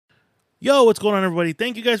Yo, what's going on, everybody?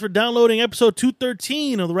 Thank you guys for downloading episode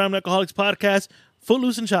 213 of the Random Alcoholics podcast,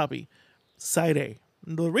 Footloose and Choppy, Side A.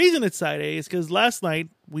 The reason it's Side A is because last night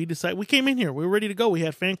we came in here. We were ready to go. We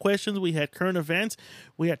had fan questions. We had current events.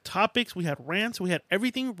 We had topics. We had rants. We had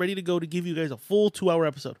everything ready to go to give you guys a full 2-hour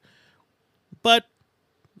episode. But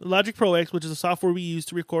Logic Pro X, which is a software we use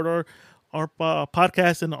to record our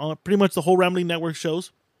podcast and pretty much the whole Rambling Network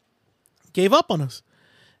shows, gave up on us.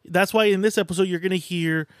 That's why in this episode you're going to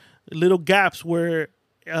hear little gaps where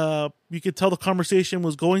you could tell the conversation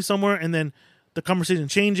was going somewhere and then the conversation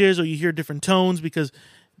changes or you hear different tones because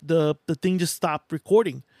the thing just stopped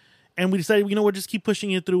recording. And we decided, we'll just keep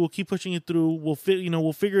pushing it through. We'll keep pushing it through. We'll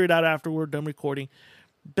figure it out after we're done recording.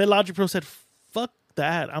 But Logic Pro said, fuck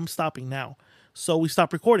that. I'm stopping now. So we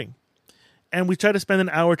stopped recording. And we tried to spend an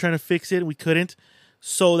hour trying to fix it. We couldn't.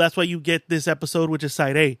 So that's why you get this episode, which is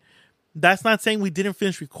Side A. That's not saying we didn't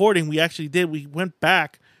finish recording. We actually did. We went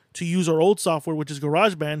back to use our old software, which is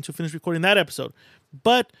GarageBand, to finish recording that episode.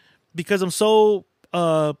 But because I'm so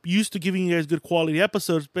used to giving you guys good quality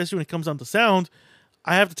episodes, especially when it comes down to sound,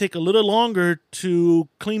 I have to take a little longer to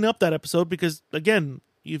clean up that episode because, again,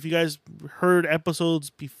 if you guys heard episodes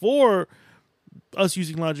before us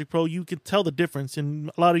using Logic Pro, you can tell the difference.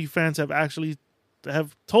 And a lot of you fans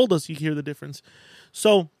have told us you hear the difference.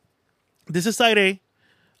 So this is Side A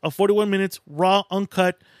of 41 minutes, raw,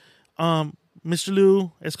 uncut. Mr.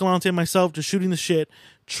 Lou, Escalante, and myself just shooting the shit,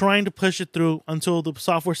 trying to push it through until the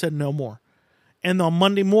software said no more. And on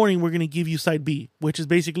Monday morning, we're going to give you Side B, which is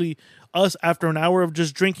basically us after an hour of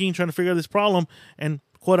just drinking, trying to figure out this problem, and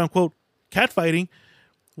quote-unquote catfighting.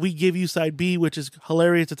 We give you Side B, which is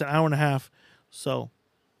hilarious. It's an hour and a half. So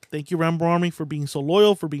thank you, Rambo Army, for being so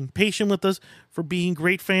loyal, for being patient with us, for being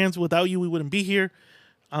great fans. Without you, we wouldn't be here.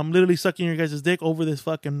 I'm literally sucking your guys' dick over this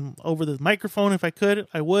microphone. If I could,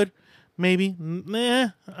 I would. Maybe.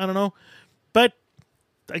 I don't know. But,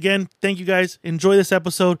 again, thank you guys. Enjoy this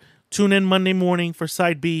episode. Tune in Monday morning for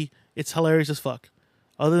Side B. It's hilarious as fuck.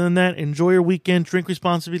 Other than that, enjoy your weekend. Drink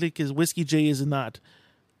responsibly because Whiskey J is not.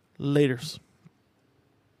 Laters.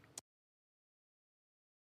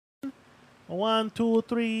 1, 2,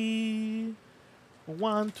 3.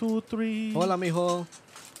 1, 2, 3. Hola, mijo.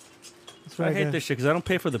 Right I hate this shit because I don't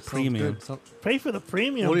pay for the premium. Pay for the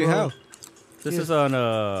premium, What do you bro. have? This is on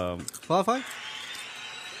Spotify?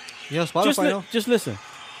 You have Spotify now? Just listen.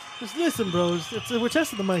 Just listen, bro. We're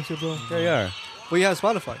testing the mic here, bro. There you are. Well, you have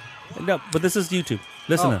Spotify. No, but this is YouTube.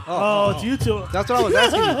 Listen now. Oh, it's YouTube. That's what I was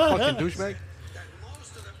asking, you fucking douchebag.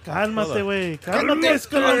 Cálmate, güey. Cálmate,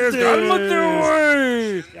 Escalante.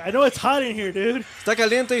 Cálmate, I know it's hot in here, dude. Está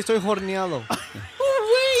caliente y estoy horneado.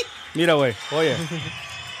 Mira, güey. Oye.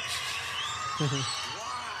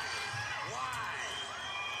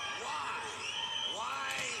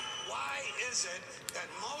 Why is it that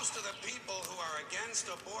most of the people who are against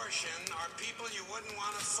abortion are people you wouldn't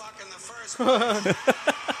want to fuck in the first place?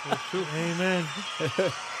 Amen.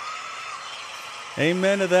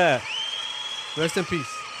 Amen to that. Rest in peace.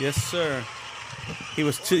 Yes, sir. He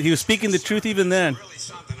was speaking the truth even then. Really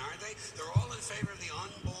something, aren't they? They're all in favor of the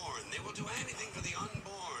unborn. They will do anything for the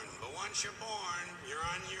unborn. But once you're born, you're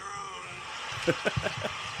on your own.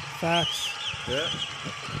 Facts. Yeah.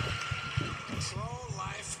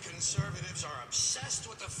 Pro-life conservatives are obsessed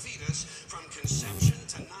with the fetus from conception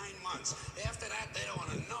to 9 months. After that, they don't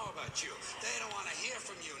want to know about you. They don't want to hear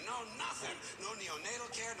from you. No nothing. No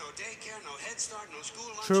neonatal care, no daycare, no Head Start, no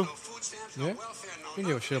school lunch, True. no food stamps, Yeah. no welfare, no We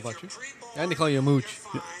give a nothing. shit If about you're you. preborn, And they call you a mooch.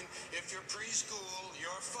 You're fine. If you're preschool,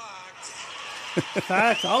 you're fucked.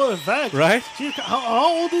 Facts. All of it facts. Right? Jeez,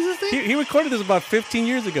 how old is this thing? He recorded this about 15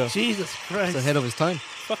 years ago. Jesus Christ. It's ahead of his time.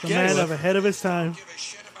 Fuck The yeah. man of ahead of his time. Give a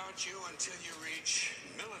shit about you until you reach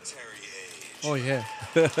military age. Oh, yeah.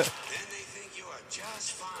 Then they think you are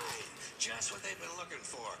just fine. Just what they've been looking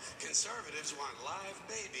for. Conservatives want live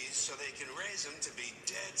babies so they can raise them to be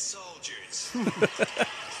dead soldiers. Pro-life.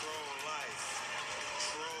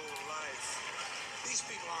 Pro-life. These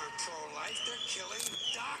people aren't pro-life. They're killing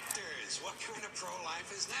doctors. What kind of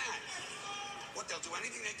pro-life is that? What, they'll do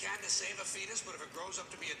anything they can to save a fetus, but if it grows up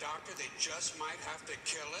to be a doctor, they just might have to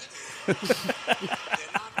kill it?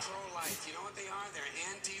 They're not pro-life. You know what they are? They're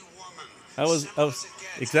anti-woman. I was Simple as it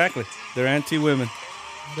gets. exactly. They're anti-women.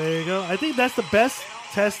 There you go. I think that's the best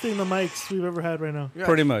testing the mics we've ever had right now. Yeah.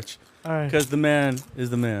 Pretty much. All right. Because the man is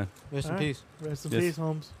the man. Rest in All right. peace. Rest in Yes. peace,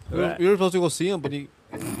 Holmes. Right. We were supposed to go see him, but he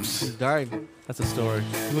died. That's a story.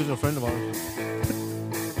 He was a friend of ours.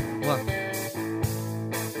 What?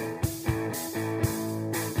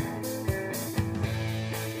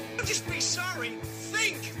 Just be sorry.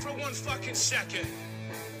 Think for 1 fucking second.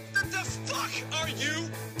 The fuck are you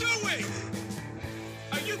doing?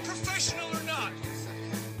 Are you professional or not.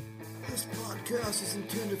 This podcast is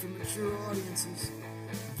intended for mature audiences.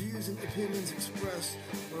 Views and opinions expressed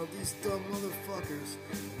are of these dumb motherfuckers.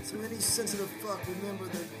 So any sensitive fuck, remember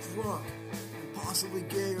they're drunk, and possibly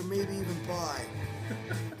gay or maybe even bi,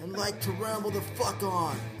 and like to ramble the fuck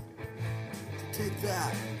on. So take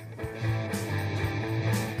that.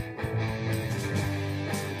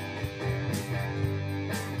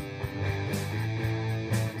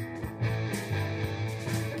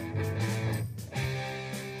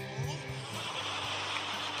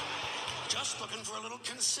 Just looking for a little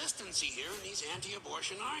consistency here in these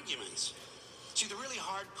anti-abortion arguments. See, the really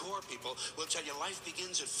hardcore people will tell you life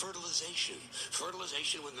begins at fertilization.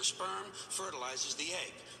 Fertilization when the sperm fertilizes the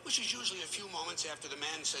egg, which is usually a few moments after the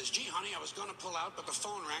man says, "Gee, honey, I was going to pull out, but the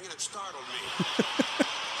phone rang and it startled me."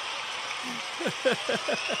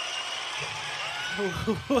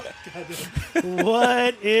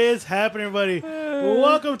 What is happening, everybody?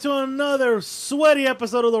 Welcome to another sweaty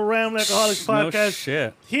episode of the Round Alcoholics Podcast. No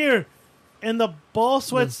shit. Here in the Ball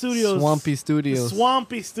Sweat Studios. Swampy Studios.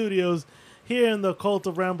 Swampy Studios. Here in the Cult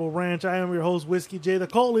of Ramble Ranch. I am your host, Whiskey J, the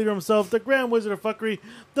cult leader himself, the Grand Wizard of Fuckery,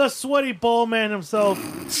 the sweaty ball man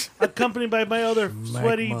himself, accompanied by my other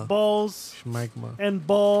sweaty balls Schmagma. and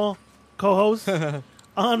ball co-host.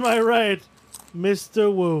 On my right,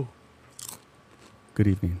 Mr. Wu. Good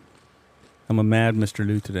evening. I'm a mad Mr.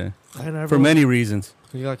 Lou today. And For many reasons.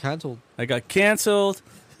 You got canceled. I got canceled.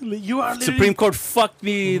 You are literally... Supreme Court fucked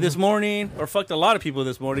me this morning, or fucked a lot of people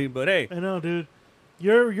this morning, but hey. I know, dude.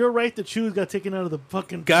 Your right to choose got taken out of the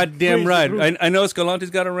fucking... Goddamn crazy right. group. I know Escalante's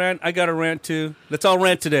got a rant. I got a rant too. Let's all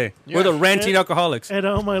rant today. We're the ranting alcoholics. And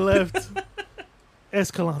on my left,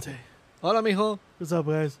 Escalante. Hola, mijo. What's up,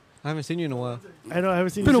 guys? I haven't seen you in a while. I know I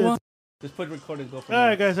haven't seen Been a you while. since. Just put recording. Go for All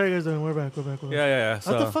right, guys. How you guys doing? We're back. Yeah. What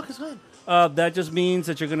the So fuck is going? that just means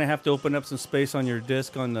that you're gonna have to open up some space on your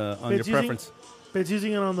disc on your preference. It's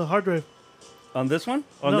using it on the hard drive. On this one?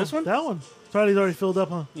 On No, this one? That one. Probably already filled up,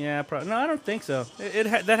 huh? Yeah, no, I don't think so.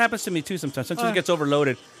 That happens to me too sometimes. Sometimes it gets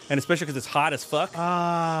overloaded, and especially because it's hot as fuck.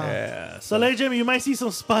 Yeah. So, ladies and gentlemen, you might see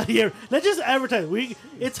some spotty here. Let's just advertise.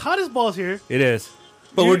 It's hot as balls here. It is.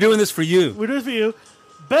 But we're doing this for you. We're doing it for you.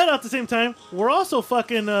 But at the same time, we're also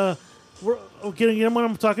fucking... we're getting what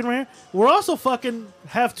I'm talking right here. We're also fucking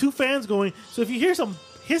have two fans going. So if you hear some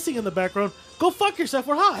hissing in the background, go fuck yourself.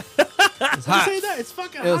 We're hot. It's hot. Say that. It's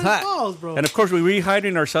fucking It was hot as hot. balls, bro. And of course, we're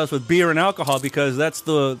rehydrating ourselves with beer and alcohol because that's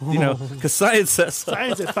the, because science says so.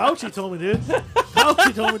 Science that Fauci told me, dude.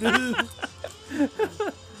 Fauci told me, dude.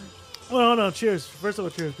 Well, no, cheers. First of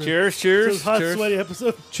all, cheers. Bro. Cheers, This cheers. is hot, cheers. sweaty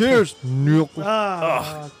episode. Cheers. Nope.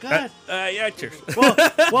 God. Yeah, cheers.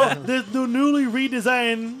 Well, this the newly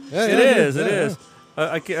redesigned. Yeah, It is. It is.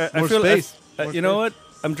 I More feel space. you know what?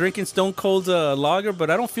 I'm drinking Stone Cold's lager,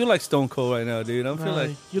 but I don't feel like Stone Cold right now, dude. I feel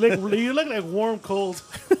like you look like warm cold.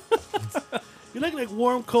 You look like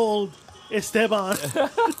warm cold Esteban.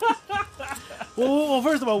 well,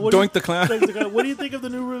 first of all, Doink the Clown. What do you think of the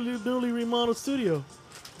newly remodeled studio?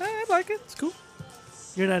 I like it. It's cool.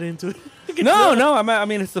 You're not into it. No. I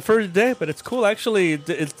mean, it's the first day, but it's cool. Actually,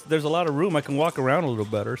 there's a lot of room. I can walk around a little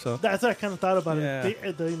better. So That's what I kind of thought about Yeah.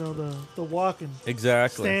 it. The walking,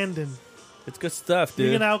 exactly, standing. it's good stuff,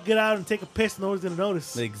 dude. You can get out and take a piss. No one's gonna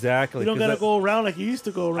notice. Exactly. You don't 'cause gotta go around like you used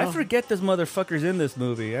to go around. I forget this motherfucker's in this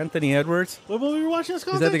movie. Anthony Edwards, What movie were we watching this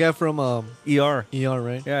Is that the guy from ER. ER,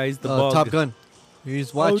 right? Yeah, he's the bald. Top Gun.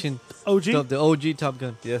 He's watching OG. the OG Top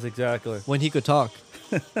Gun. Yes, exactly. When he could talk.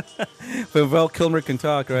 But Val Kilmer can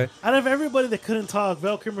talk, right? Out of everybody that couldn't talk,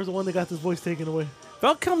 Val Kilmer's the one that got his voice taken away.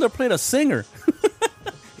 Val Kilmer played a singer.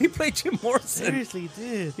 He played Jim Morrison. Seriously, he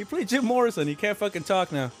did. He played Jim Morrison. He can't fucking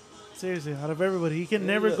talk now. Seriously, out of everybody, he can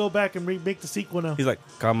never go back and make the sequel now. He's like,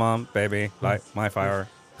 come on, baby, light my fire.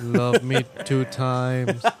 Love me 2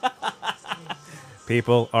 times.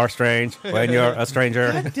 People are strange when you're a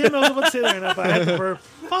stranger. I didn't know I was about to say that right now, but I had to burp.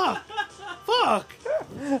 Fuck.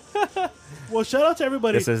 Well, shout out to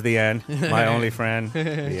everybody. This is the end. My only friend.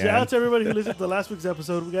 The Shout out end. to everybody who listened to last week's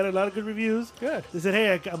episode. We got a lot of good reviews. Good. They said,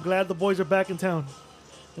 hey, I'm glad the boys are back in town.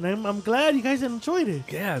 And I'm glad you guys enjoyed it.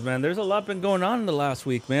 Yeah, man, there's a lot been going on in the last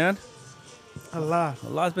week, man. A lot. A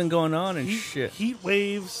lot's been going on and shit. Heat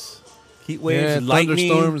waves. Heat waves, Yeah, lightning.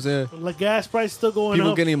 thunderstorms. Yeah. The gas price still going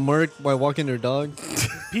People up. getting murked by walking their dog.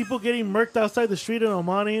 People getting murked outside the street in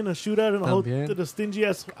Omani in a shootout in También. the stingy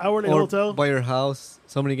ass hourly Or hotel. by your house.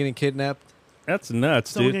 Somebody getting kidnapped. That's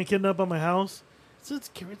nuts, Someone dude. getting kidnapped by my house. So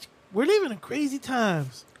we're living in crazy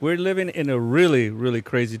times. We're living in a really, really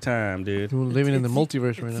crazy time, dude. We're living in the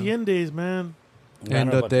multiverse right It's now. the end days, man.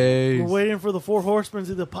 End of days. We're waiting for the 4 horsemen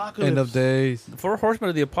of the apocalypse. End of days. The 4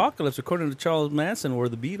 horsemen of the apocalypse, according to Charles Manson, were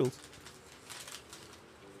the Beatles.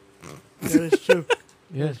 That is true.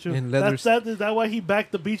 Yeah, That's true. in leather, Is that why he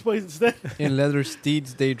backed the Beach Boys instead? in leather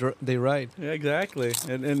steeds they ride. Yeah, exactly.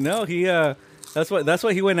 And no, he that's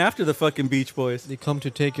why he went after the fucking Beach Boys. They come to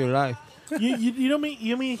take your life. you don't mean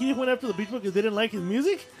you mean he went after the Beach Boys because they didn't like his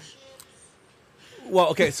music? Well,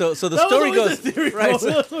 okay, so the That was story always goes the theory, right. bro. So,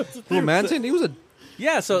 That was always the Who, theory. Manson? He was a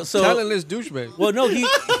yeah, so talentless douchebag. well, no,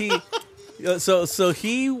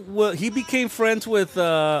 he became friends with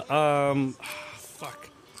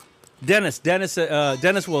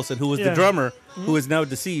Dennis Wilson, who was the Yeah. drummer, who is now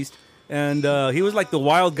deceased, and he was like the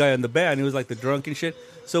wild guy in the band. He was like the drunk and shit.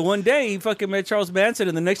 So one day he fucking met Charles Manson,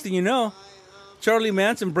 and the next thing you know, Charlie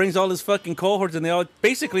Manson brings all his fucking cohorts, and they all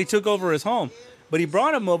basically took over his home. But he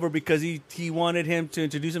brought him over because he wanted him to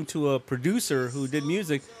introduce him to a producer who did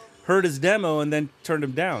music, heard his demo, and then turned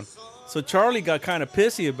him down. So Charlie got kind of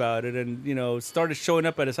pissy about it and, started showing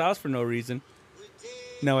up at his house for no reason.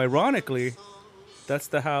 Now, ironically, that's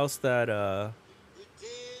the house that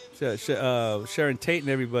Sharon Tate and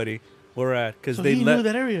everybody were at. Because So they he knew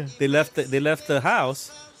that area. They left the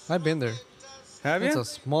house. I've been there. Have It's you? a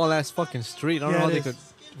small ass fucking street. I don't Yeah, know how it they is.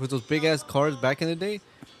 could with those big ass cars back in the day.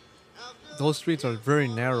 Those streets are very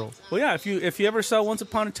narrow. Well, yeah, if you ever saw Once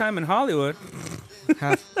Upon a Time in Hollywood,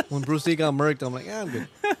 When Bruce Lee got murked, I'm like, I'm good.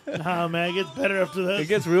 Nah, man, it gets better after that. it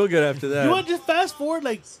gets real good after that. You want to just fast forward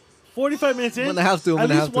like 45 minutes in? I'm gonna have to, I'm At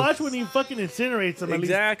gonna least have to. watch when he fucking incinerates them.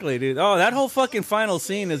 Exactly, dude. Oh, that whole fucking final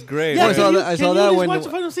scene is great. Yeah, I right? saw that- I saw that when- watch the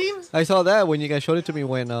final scene? I saw that when you guys showed it to me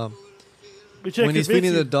when he's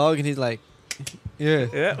feeding the dog and he's like, yeah.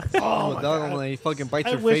 Yeah. Oh, I'm my a dog. I'm God. like, he fucking bites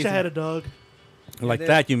I your wish face. I had and a dog. Like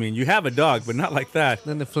that, you mean? You have a dog, but not like that.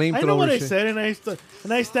 then the I know what flamethrower I shit. said,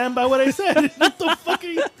 and I stand by what I said. What the fuck are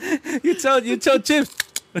you? You tell Chips,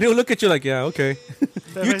 and he'll look at you like, yeah, okay.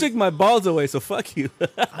 You took my balls away, so fuck you.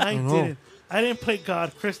 I know. didn't. I didn't play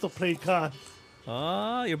God. Crystal played God.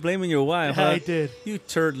 Oh, you're blaming your wife, Yeah, huh? I did. You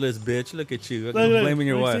turdless bitch. Look at you. Look, Blaming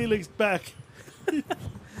your let me see wife. Legs back.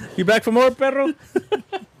 You back for more, perro?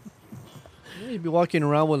 You'd be walking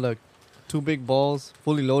around with like 2 big balls,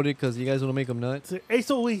 fully loaded, because you guys want to make them nuts. So, hey,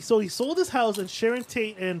 so he sold his house, and Sharon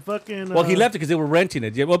Tate and fucking. Well, he left it because they were renting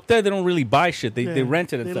it. Yeah, up there, they don't really buy shit. They yeah,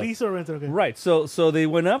 rent it and They stuff. lease or rent it. Okay. Right. So they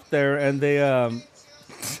went up there and they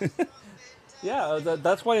yeah,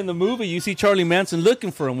 that's why in the movie you see Charlie Manson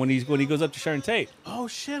looking for him when he goes up to Sharon Tate. Oh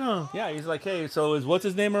shit, huh? Yeah, he's like, "Hey, so is what's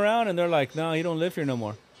his name around?" And they're like, "No, he don't live here no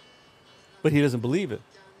more." But he doesn't believe it.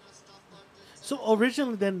 So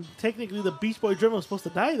originally, then technically, the Beach Boy drummer was supposed to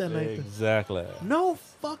die that night. then. Exactly. No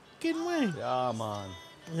fucking way. Yeah, man.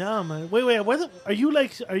 Yeah, man. Wait. Are you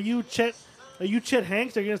Chet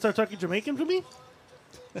Hanks? Are you gonna start talking Jamaican to me?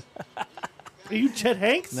 Are you Chet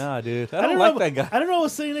Hanks? Nah, dude. I don't like that guy. I don't know. I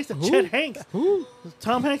was sitting next to Chet Hanks. Who?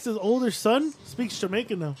 Tom Hanks' older son speaks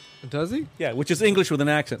Jamaican now, Does he? Yeah, which is English with an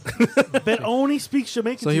accent. but only speaks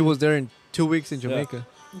Jamaican. So he was there in 2 weeks in Jamaica.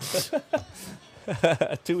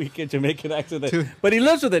 A 2-week Jamaican accent. But he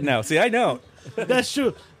lives with it now. See, I know. That's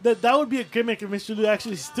true. That would be a gimmick if Mr. Lou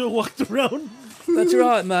actually still walked around. That's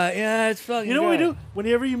right, mate. Yeah, it's fucking You know what we do?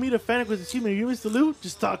 Whenever you meet a fan with excuse me, are you Mr. Lou?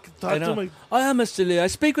 Just talk to him like, I am Mr. Lee. I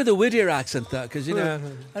speak with a Whittier accent, though, because, I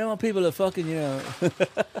don't want people to fucking,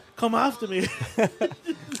 come after me.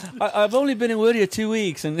 I've only been in Whittier 2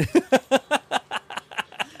 weeks, and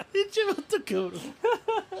It's about to go.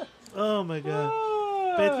 Oh my god.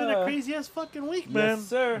 But it's been a crazy ass fucking week, man. yes,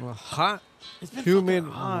 sir. Hot, It's been humid,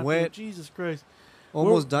 fucking hot, wet, dude. Jesus Christ.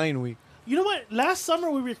 almost dying week. You know what? Last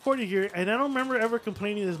summer we recorded here, and I don't remember ever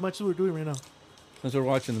complaining as much as we're doing right now. Since we're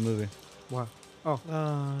watching the movie. Wow.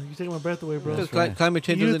 You take my breath away, bro. Because right. climate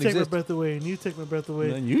change You doesn't take my exist. breath away, and you take my breath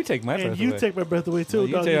away, Then you take my breath and you away. take my breath away too. No,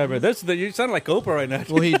 you dog. take my breath. You sound like Oprah right now.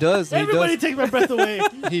 Well, he does. He Everybody does. takes my breath away.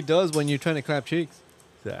 He does when you're trying to clap cheeks.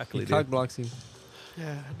 Exactly, He dude. cock blocks you.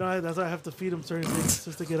 Yeah, no, that's why I have to feed him certain things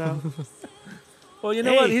just to get out. Well, you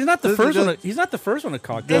know Hey, what? He's not the does- first does- one. He's not the first one to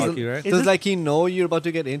cock Does- block you, right? Is Does it- like he know you're about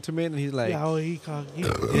to get intimate and he's like, Yeah, oh, he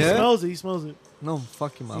Yeah? smells it. He smells it. no,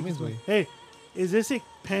 fuck your mommy's way. Hey, is this a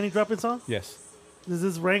panty dropping song? Yes. Does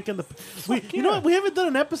this rank in the? You know what? We haven't done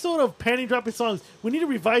an episode of panty dropping songs. We need to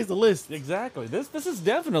revise the list. Exactly. This is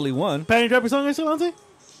definitely one. Panty dropping song, I still say.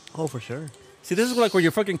 Oh, for sure. See, this is like where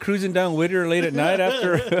you're fucking cruising down Whittier late at night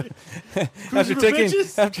after Cruising for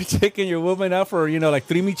bitches? after taking your woman out for like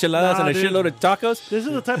 3 micheladas Nah, and a dude. shitload of tacos, This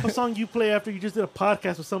is the type of song you play after you just did a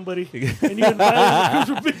podcast with somebody and you invite them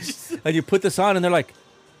to cruise for bitches. and you put this on, and they're like,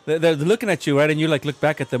 they're looking at you, right? And you like look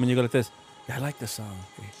back at them, and you go like this. Yeah, I like this song.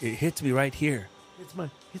 It hits me right here.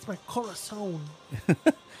 It's my corazon.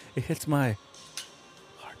 It hits my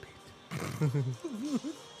heartbeat.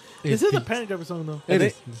 This is a panty dropping song though. It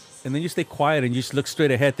is. And then you stay quiet and you just look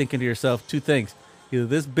straight ahead, thinking to yourself 2 things. Either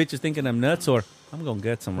this bitch is thinking I'm nuts or I'm going to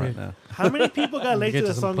get some right now. How many people got late to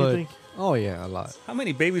the song, you think? Oh, yeah, a lot. How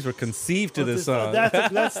many babies were conceived to this song?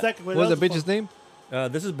 That's second. What's the bitch's name?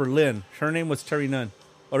 This is Berlin. Her name was Terry Nunn.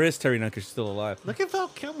 Or is Terry Nunn because she's still alive. Look at Val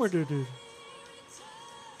Kilmer, dude.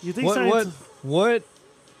 You think what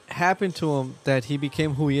happened to him that he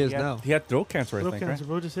became who he is now? He had throat cancer, I think, cancer, right?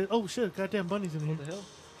 bro. Just said, oh, shit, goddamn bunnies in here. What the hell?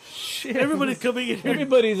 Shit. Everybody's coming in here.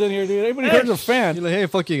 Everybody's in here, dude. Everybody here's a fan. You're like, hey,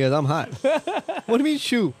 fuck you guys, I'm hot. What do you mean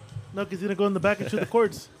shoot? No, because he's going to go in the back and shoot the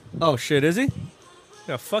cords. Oh, shit, is he?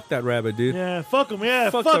 Yeah, fuck that rabbit, dude. Yeah, fuck him. Yeah,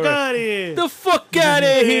 fuck the out of here. The fuck out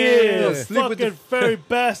of here. Yeah, fucking furry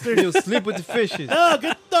bastard. You'll sleep with the fishes. No,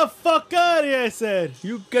 get the fuck out of here, I said.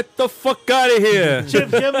 You get the fuck out of here.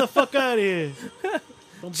 Chips, get him the fuck out of here.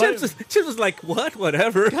 Chips was like, what?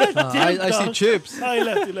 Whatever. I see Chips.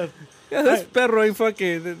 Oh, he left. Yeah, this perro ain't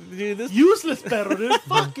fucking... Dude, this, Useless perro, dude.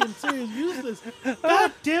 Fucking serious, useless.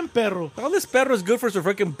 Goddamn perro. all this perro is good for is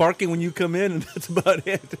fucking barking when you come in, and that's about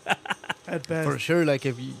it. At best. For sure, like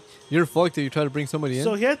if you're fucked if you try to bring somebody in.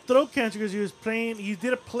 So he had throat cancer because he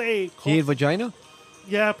did a play called... He had vagina?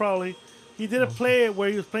 Yeah, probably. He did a play where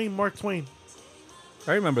he was playing Mark Twain.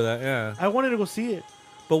 I remember that, yeah. I wanted to go see it.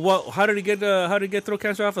 But how did he get throat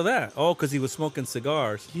cancer off of that? Oh, because he was smoking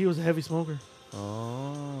cigars. He was a heavy smoker.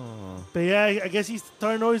 Oh. But yeah, I guess he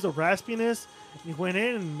started to notice the raspiness. He went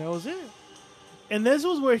in, and that was it. And this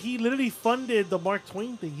was where he literally funded the Mark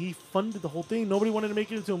Twain thing. He funded the whole thing. Nobody wanted to make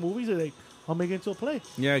it into a movie. So like, I'll make it into a play.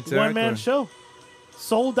 Yeah, exactly. One-man show.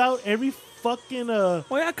 Sold out every fucking... Well,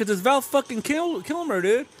 yeah, because it's Val fucking Kilmer,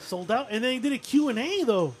 dude. Sold out. And then he did a Q&A,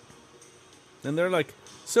 though. And they're like,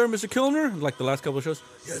 sir, Mr. Kilmer, like the last couple of shows.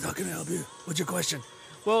 Yes, how can I help you? What's your question?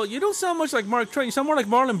 Well, you don't sound much like Mark Twain. You sound more like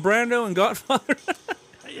Marlon Brando and Godfather.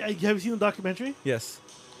 Have you seen the documentary? Yes.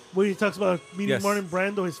 Where he talks about meeting Yes. Marlon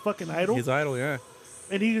Brando, his fucking idol. His idol, yeah.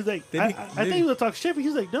 And he was like, I think he was talking shit, but he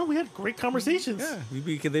was like, no, we had great conversations.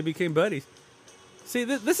 Yeah, they became buddies. See,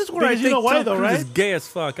 this is where Because I you think know why, Tom though, Cruise right? is gay as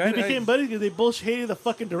fuck. They became buddies because they both hated the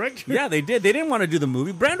fucking director. Yeah, they did. They didn't want to do the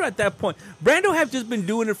movie. Brando at that point, Brando had just been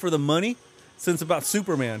doing it for the money since about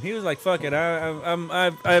Superman. He was like, fuck it,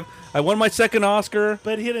 I won my second Oscar.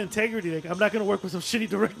 But he had integrity. Like, I'm not going to work with some shitty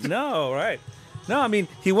director. No, right. No, I mean,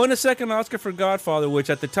 he won a second Oscar for Godfather, which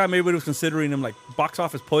at the time everybody was considering him like box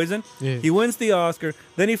office poison. Yeah. He wins the Oscar.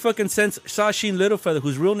 Then he fucking sends Sacheen Littlefeather,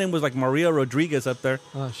 whose real name was like Maria Rodriguez up there.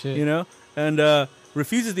 Oh, shit. You know? And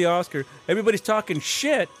refuses the Oscar. Everybody's talking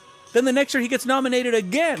shit. Then the next year he gets nominated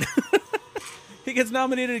again. He gets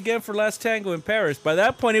nominated again for Last Tango in Paris. By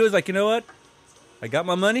that point, he was like, you know what? I got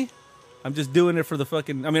my money. I'm just doing it for the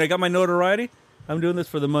fucking... I got my notoriety. I'm doing this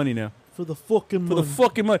for the money now. For the fucking money. For the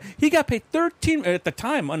fucking money. He got paid at the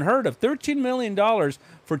time, unheard of, $13 million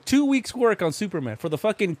for 2 weeks' work on Superman for the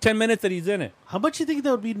fucking 10 minutes that he's in it. How much do you think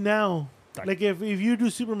that would be now? Like, if you do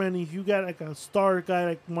Superman, if you got like a star guy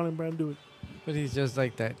like Marlon Brando do it. But he's just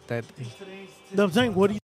like that. No, I'm saying,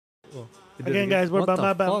 what do you... Again, guys, we're What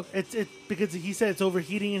about the my fuck? It's because he said it's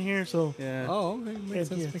overheating in here, so... Yeah. Oh, okay. Makes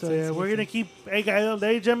sense. Makes So, sense, yeah, makes we're going to sense. keep... Hey, guys,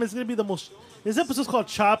 ladies and gentlemen, it's going to be the most... This episode's called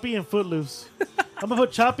Choppy and Footloose. I'm going to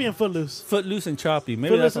put Choppy and Footloose. Footloose and Choppy.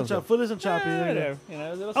 Maybe Footloose that's and, Footloose and Choppy. There you go. whatever. You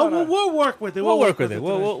know, it'll Oh, sound we'll work with it. We'll work with it.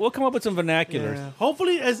 tonight. We'll come up with some vernaculars. Yeah.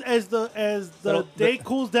 Hopefully, as the day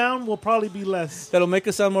cools down, we'll probably be less. That'll make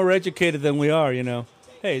us sound more educated than we are, you know.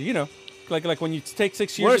 Hey, you know, like when you take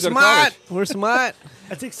 6 years We're to go to smart. college. We're smart.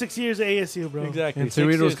 I take 6 years at ASU, bro. Exactly. And 6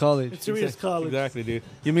 Cerritos years. College. It's Cerritos College. Exactly, dude.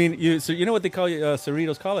 You mean you know what they call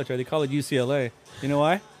Cerritos College, right? They call it UCLA. You know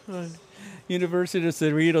why? Right. University of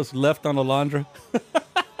Cerritos left on Alondra.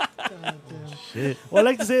 Shit. Well, I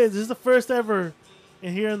like to say this is the first ever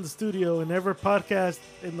in here in the studio and ever podcast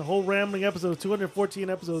in the whole rambling episode, 214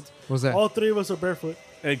 episodes. What's that? All three of us are barefoot.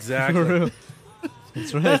 Exactly.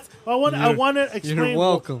 That's right. I want to explain. You're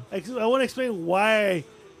welcome. I want to explain why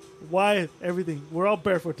everything. We're all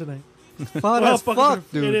barefoot tonight. Hot We're all as fucking fuck,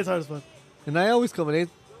 barefoot. dude. It is hard as fuck. And I always come in.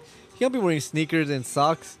 He can't be wearing sneakers and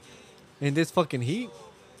socks in this fucking heat.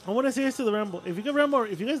 I want to say this to the Ramble. If you can Ramble,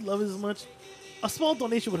 if you guys love it as much, a small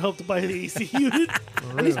donation would help to buy the AC unit.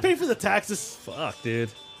 At least pay for the taxes. Fuck, dude.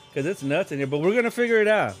 Because it's nuts in here. But we're going to figure it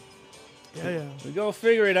out. Yeah. We go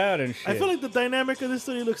figure it out and shit. I feel like the dynamic of this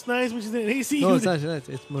studio looks nice, which is an AC No, unit. it's not.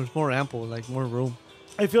 It's more ample, like more room.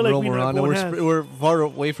 I feel like room we're around. not And going we're far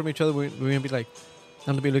away from each other. We're going to be like, I'm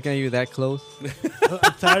going to be looking at you that close.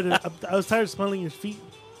 I'm tired. I was tired of smelling your feet.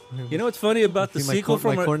 You know what's funny about the See sequel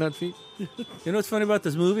from my corn nut feet? You know what's funny about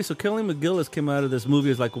this movie? So Kelly McGillis came out of this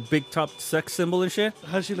movie as like a big top sex symbol and shit.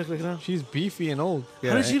 How does she look like now? She's beefy and old.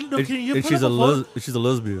 Yeah, How does she look? and- Can you and put she's up a photo? she's a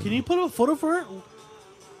lesbian. Can you put up a photo for her?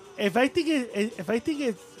 If I think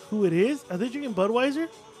it's who it is, are they drinking Budweiser?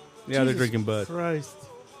 Yeah, they're Jesus drinking Bud. Christ.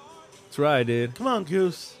 That's right, dude. Come on,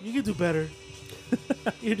 Goose. You can do better.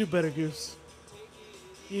 You can do better, Goose.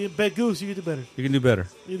 Goose, you can do better. You can do better.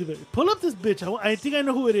 You can do better. Pull up this bitch. I think I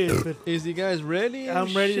know who it is, but Is you guys ready?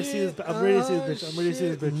 I'm ready to see this. I'm ready to see this bitch. I'm ready to see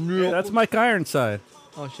this bitch. Yeah, that's Mike Ironside.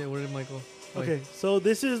 Oh shit! Where did Michael? Okay, so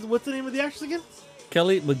this is, what's the name of the actress again?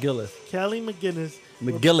 Kelly McGillis. Kelly McGillis.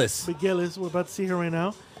 McGillis. We're about to see her right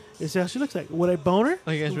now. This is how she looks like. Would I bone her?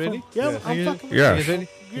 Are you guys ready? Yeah, Yeah. I'm fucking You guys ready?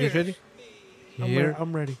 You guys ready? Here.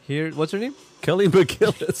 I'm ready. Here. What's her name? Kelly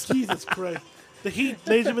McGillis. Jesus Christ. The heat.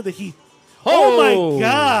 Ladies and gentlemen, the heat. Oh! Oh my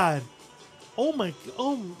God. Oh my.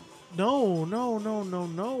 Oh,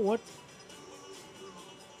 no. What?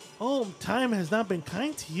 Oh, time has not been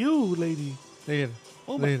kind to you, lady. Look at it.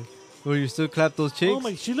 Oh Look my. at it. Will you still clap those cheeks? Oh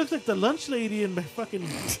my. She looks like the lunch lady in my fucking.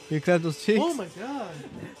 You clap those cheeks? Oh my God.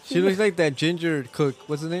 She looks like that ginger cook.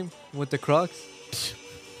 What's his name? With the Crocs?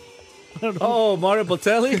 I don't know. Oh, Mario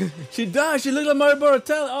Balotelli? She does. She looks like Mario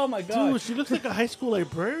Balotelli. Oh, my God. Dude, she looks like a high school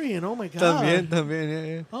librarian. Oh my God. También,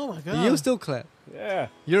 yeah. Oh my God. You still clap. Yeah.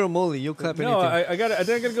 You're a molly. You'll clap No, anything. I think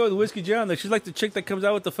I gotta go with Whiskey John. Like, she's like the chick that comes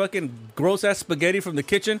out with the fucking gross ass spaghetti from the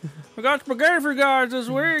kitchen. I got spaghetti for you guys this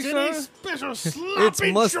week, Today's son. special sloppy It's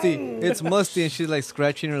musty. Joe. It's musty, and she's like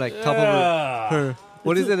scratching her like top of her.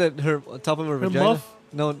 What is it at her top of her vagina? muff?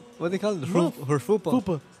 No, what do they call it? Muff. Her fupa.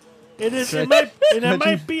 Fupa. It Scratch.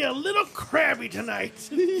 might be a little crabby tonight.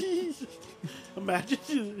 Imagine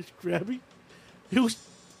it's crabby.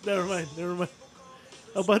 Never mind.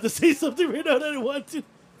 I'm about to say something right now that I didn't want to.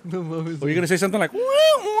 Were you gonna say something like?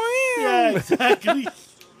 Yeah, exactly.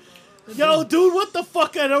 Yo, dude, what the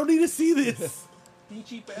fuck? I don't need to see this.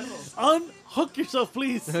 Unhook yourself,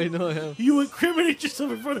 please. I know. Yeah. You incriminate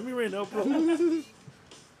yourself in front of me right now, bro.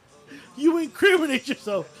 You incriminate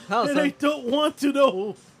yourself. How, and son? I don't want to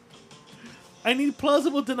know. I need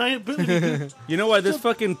plausible deniability. Dude. You know why this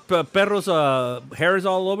fucking perro's hair is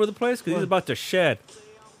all over the place? Because he's What? about to shed.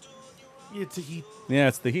 It's a heat. Yeah,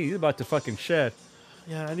 it's the heat. He's about to fucking shed.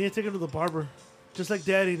 Yeah, I need to take him to the barber. Just like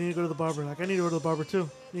Daddy, I need to go to the barber. Like, I need to go to the barber, too.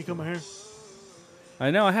 I need to cut my hair.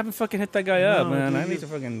 I know. I haven't fucking hit that guy up, No, man. dude,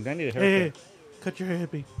 I need a haircut. Hey, cut your hair,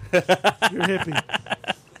 hippie. You're a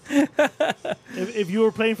hippie. if you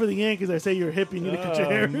were playing for the Yankees, I say you're a hippie. You need to cut your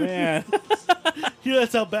hair. man. Yeah,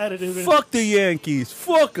 that's how bad it is. Fuck the Yankees.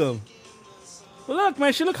 Fuck them. Well, look,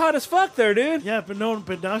 man. She look hot as fuck there, dude. Yeah, but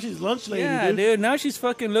now she's lunch lady, Yeah, dude. Now she's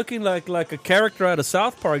fucking looking like a character out of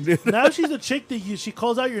South Park, dude. Now she's a chick that she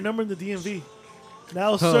calls out your number in the DMV.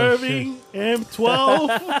 Now Oh, serving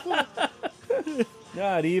M12.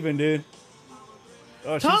 Not even, dude.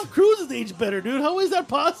 Oh, Tom Cruise is aged better, dude. How is that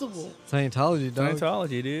possible? Scientology, dog.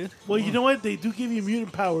 Scientology, dude. Well, you know what? They do give you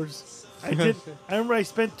mutant powers. I remember I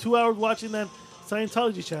spent 2 hours watching that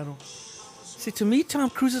Scientology channel. See, to me, Tom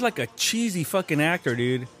Cruise is like a cheesy fucking actor,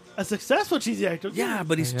 dude. A successful cheesy actor. Yeah,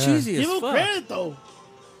 but he's Yeah. cheesy Give as him fuck. credit, though.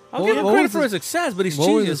 I'll give him What credit was for his success, but he's What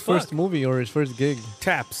was cheesy his as fuck. first movie or his first gig?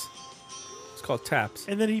 Taps. It's called Taps.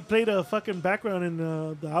 And then he played a fucking background in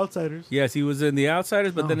The Outsiders. Yes, he was in The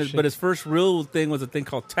Outsiders, but Oh, then shit. but his first real thing was a thing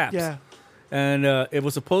called Taps. Yeah. And it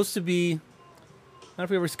was supposed to be. I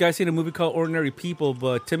don't know if you guys seen a movie called Ordinary People,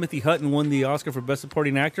 but Timothy Hutton won the Oscar for Best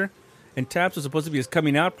Supporting Actor, and Taps was supposed to be his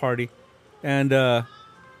coming out party, and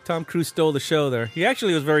Tom Cruise stole the show there. He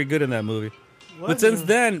actually was very good in that movie. What? But since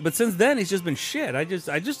then, he's just been shit. I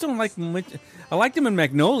just don't like him. I liked him in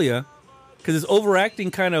Magnolia because his overacting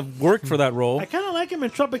kind of worked for that role. I kind of like him in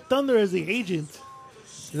Tropic Thunder as the agent.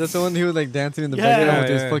 Is that the one he was like dancing in the Yeah. background with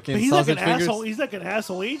Yeah, his yeah. fucking But he's like sausage an fingers? asshole. He's like an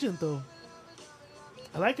asshole agent, though.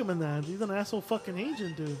 I like him in that. He's an asshole fucking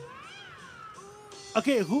agent, dude.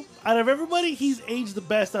 Okay, who out of everybody, he's aged the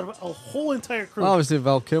best out of a whole entire crew. Obviously,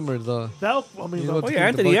 Val Kilmer, the Val, I mean, You know Val, what Oh to yeah, keep the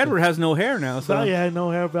Anthony bucket. Edward has no hair now. So yeah, no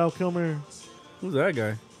hair, Val Kilmer. who's that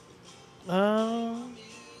guy?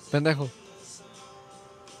 pendejo.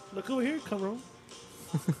 Look over here, Cameron.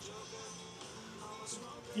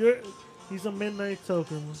 He's a midnight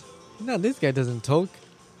token. No, this guy doesn't talk.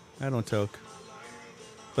 I don't toke,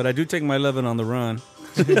 but I do take my lovin' on the run.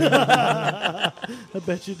 I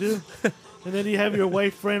bet you do. And then you have your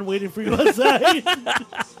white friend waiting for you outside.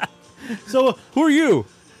 So Who are you?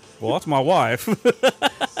 Well, that's my wife.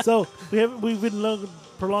 we've been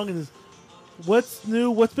prolonging this. What's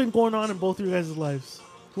new? What's been going on in both of your guys' lives?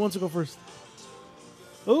 Who wants to go first?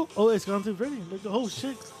 Oh, it's gone through ready. Oh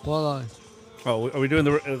shit! Well, Oh, are we doing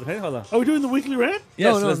the? Hey, hold on. Are we doing the weekly rant?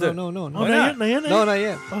 Yes, no, let's do it. no. Oh, Why not not? yet. No, not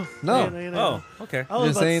yet. Oh, No. not yet. Oh, okay. I was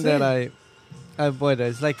Just about to saying say. that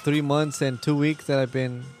it's like 3 months and 2 weeks that I've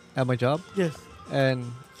been at my job, Yes. and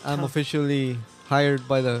I'm Huh. officially hired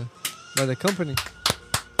by the company.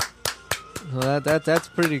 So that's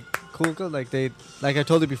pretty cool girls. Like I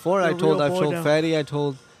told you before. I've told now. Fatty.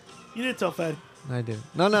 You didn't tell Fatty. I did.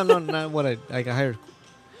 No, not what I got hired.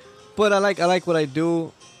 But I like what I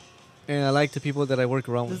do, and I like the people that I work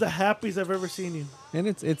around This is with. the happiest I've ever seen you. And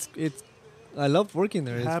it's I love working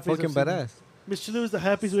there. It's Happiest fucking I've seen badass. Mr. Lou is the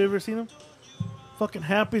happiest we've ever seen him. Fucking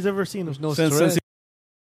happiest I've ever seen him. There's no Since- stress.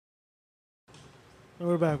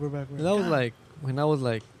 We're back. And that was like when I was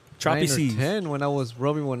like Choppy 9 or C's. 10 when I was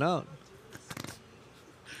rubbing one out.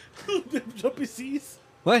 Choppy C's.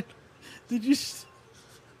 What? Did you?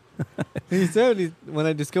 He said when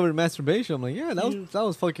I discovered masturbation, I'm like, yeah, that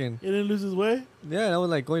was fucking. He didn't lose his way. Yeah, that was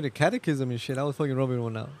like going to catechism and shit. I was fucking rubbing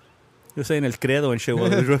one out. You're saying el credo and shit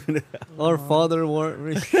while I was rubbing it out. Our Father Oh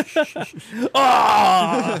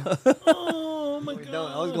my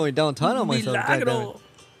god! I was going downtown on myself. Milagro.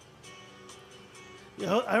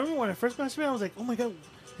 Yeah, I remember when I first masturbated, I was like, oh my god,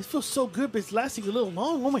 this feels so good, but it's lasting a little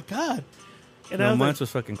long. Oh my god! And I No, was mine like,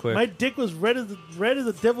 was fucking quick. my dick was red as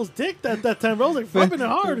the devil's dick that time. Bro. I was like rubbing it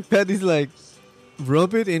hard. Patty's like,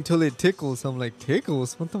 rub it until it tickles. I'm like,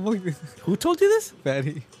 tickles? What the fuck? Who told you this?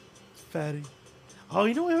 Patty. Fatty. Oh,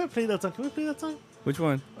 you know we haven't played that song. Can we play that song? Which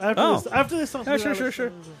one? After this song. Yeah,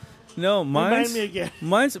 sure. No, mine's Remind me again.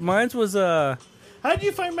 mine's was How did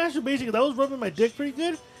you find masturbation? Because I was rubbing my dick pretty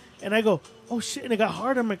good, and I go, oh shit, and it got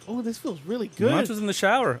hard. I'm like, oh, this feels really good. Mine was in the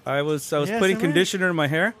shower. I was Yeah, putting same here. conditioner in my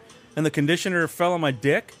hair, and the conditioner fell on my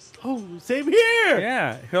dick. Oh, same here.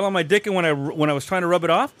 Yeah, it fell on my dick, and when I was trying to rub it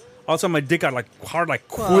off, all of a sudden my dick got like hard, like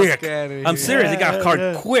Fuck quick. outta here. I'm serious. It got Yeah, hard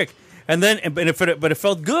yeah. quick, and then but it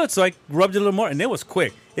felt good, so I rubbed it a little more, and it was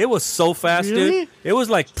quick. It was so fast, Really? dude. It was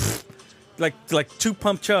like, like 2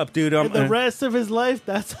 pump chub, dude. And the rest of his life,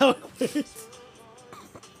 that's how it went.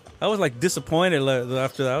 I was like disappointed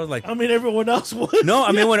after that. I was like, I mean, everyone else was. no,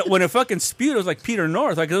 I mean when it fucking spewed, it was like Peter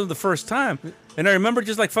North, like it was the first time, and I remember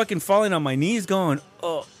just like fucking falling on my knees, going,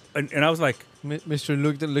 oh, and I was like, Mr.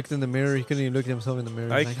 looked in the mirror. He couldn't even look at himself in the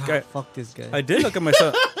mirror. He's like, fuck this guy. I did look at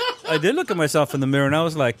myself. I did look at myself in the mirror, and I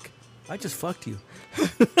was like, I just fucked you.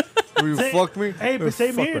 You fuck me? Hey, but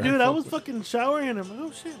same fuck here, her. dude. I was fucking showering, and I'm like,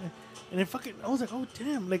 oh shit, and it fucking. I was like, oh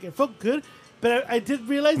damn, like it felt good, but I did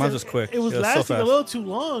realize Mine that was quick. It was It was so lasting a fast. little too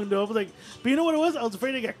long, though. I was like, but you know what it was? I was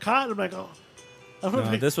afraid to get caught. I'm like, oh, I'm No,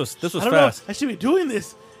 like, this was I don't fast. know. I should be doing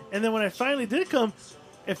this. And then when I finally did come,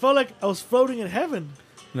 it felt like I was floating in heaven.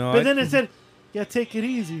 No, But then it said, yeah, take it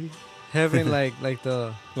easy. Heaven like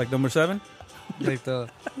the like number 7. what's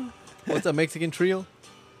that Mexican trio?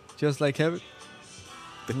 Just like heaven.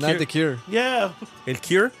 The Not the Cure. Yeah. El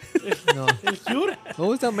Cure. No. El Cure. What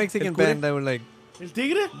was that Mexican El Cure? band that were like El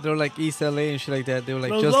Tigre. they were like East LA and shit like that? They were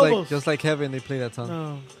like Los just Lobos. like heaven. They play that song.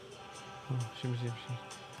 No. Oh, shimmy, shimmy, shimmy.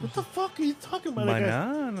 What the fuck are you talking about? Like,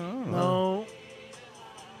 Maná, no. no.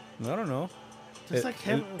 I don't know. Just like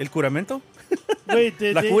heaven. El Curamento. Wait,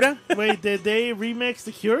 did La they, Cura? Wait, did they remix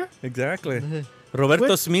The Cure? Exactly. Roberto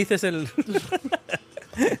What? Smith es el.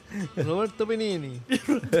 Roberto Benini.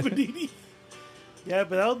 Yeah,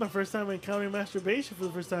 but that was my first time encountering masturbation for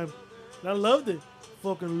the first time. And I loved it.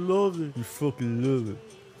 Fucking loved it. You fucking love it.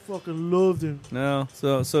 Fucking loved it. No,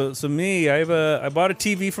 so me, I bought a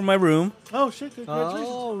TV for my room. Oh shit! Congratulations.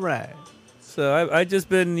 All right. So I just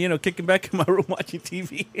been kicking back in my room watching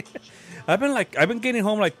TV. I've been getting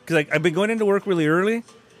home cause I've been going into work really early.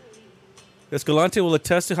 Escalante will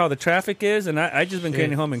attest to how the traffic is, and I just been Shit.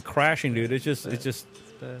 getting home and crashing, dude. It's just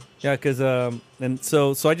Bad. yeah, cause and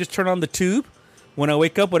so I just turn on the tube. When I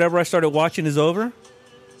wake up, whatever I started watching is over.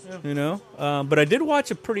 Yeah. But I did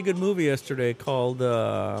watch a pretty good movie yesterday called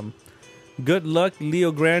Good Luck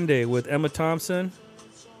Leo Grande with Emma Thompson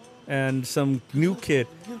and some new kid.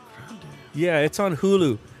 Yeah, it's on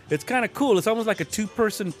Hulu. It's kind of cool. It's almost like a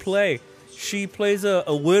 2-person play. She plays a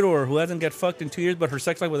widower who hasn't got fucked in 2 years, but her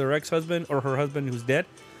sex life with her ex-husband or her husband who's dead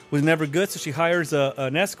was never good, so she hires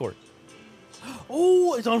an escort.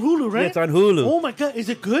 Oh, it's on Hulu, right? Yeah, it's on Hulu. Oh my god, is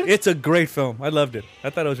it good? It's a great film. I loved it. I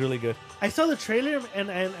thought it was really good. I saw the trailer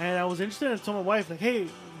and I was interested, and I told my wife like, "Hey,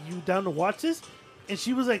 you down to watch this?" And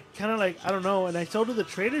she was like, kind of like, I don't know. And I showed her the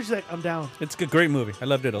trailer. She's like, I'm down. It's a great movie. I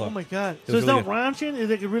loved it a lot. Oh my god! It So was it's really not raunchy.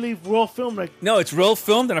 It's like a really well filmed. Like No, it's real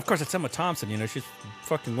filmed, and of course it's Emma Thompson. She's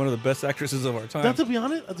fucking one of the best actresses of our time. to be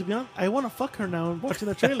honest, I want to fuck her now. And watching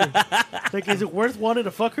the trailer, like, is it worth wanting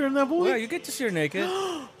to fuck her in that movie? Well, you get to see her naked.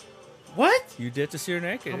 What? You get to see her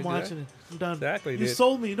naked. I'm watching it. I'm done. Exactly, You dude.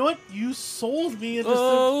 sold me. You know what? You sold me. Into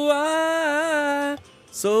Oh, I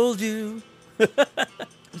sold you.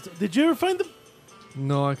 Did you ever find them?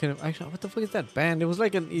 No, I can't. Actually, what the fuck is that band? It was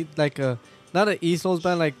like not an East Los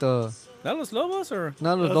band, like the Not Los Lobos or?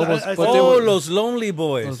 not Los I- Lobos, I- but Oh, they were Los Lonely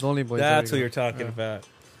Boys. Los Lonely Boys, That's there what you you're go. talking Yeah. about.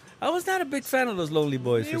 I was not a big fan of those Lonely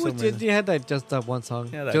Boys for some reason. You had just that one song.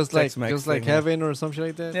 Yeah, that just like Tex-Mex thing, Heaven or something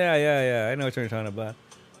like that. Yeah. I know what you're talking about.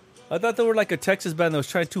 I thought they were like a Texas band that was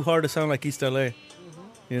trying too hard to sound like East LA.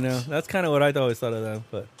 You know, that's kind of what I always thought of them.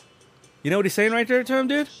 But you know what he's saying right there to him,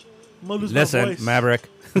 dude? Listen, Maverick.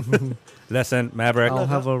 Listen, Maverick. I'll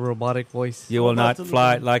have a robotic voice. You will not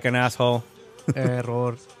fly like an asshole.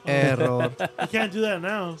 Error. You can't do that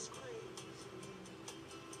now.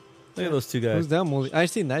 Look at those two guys. Who's that movie? I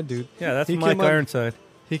seen that dude. Yeah, that's He Mike came out- Ironside.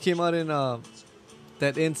 He came out in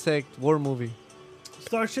that insect war movie.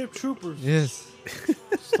 Starship Troopers. Yes.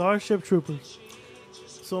 Starship Troopers.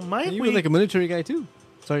 So my And you were week. like a military guy too.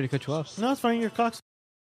 Sorry to cut you off. No, it's fine. You're Cox.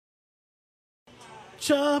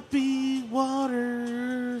 Choppy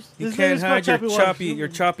waters. You This can't is called hide Waters. your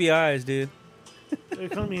choppy eyes, dude. Are you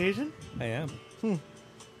calling me Asian? I am.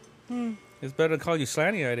 It's better to call you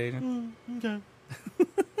slanty-eyed, Asian. Okay.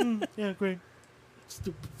 Yeah, great.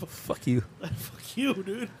 Stupid. Fuck you. Fuck you,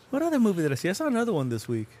 dude. What other movie did I see? I saw another one this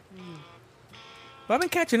week. Well, I've been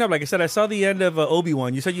catching up. Like I said, I saw the end of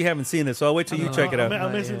Obi-Wan. You said you haven't seen it, so I'll wait till you check it out.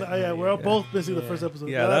 I'm missing. We're all both missing the first episode.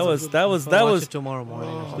 Yeah, that That's was Watch it tomorrow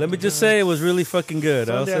morning. Let me just say, it was really fucking good.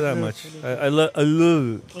 I'll Sunday say that afternoon. much. I love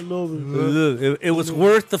it. I love it. It was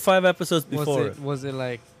worth the 5 episodes before. Was it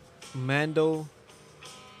like Mando,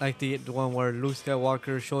 like the one where Luke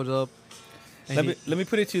Skywalker showed up? and Let me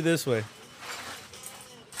put it to you this way.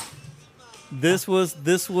 This was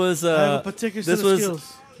I have a particular set of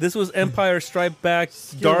skills. This was Empire Strike Back,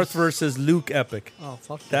 Darth versus Luke epic. Oh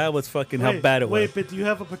fuck! That was fucking how bad it was. Wait, but do you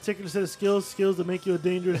have a particular set of skills that make you a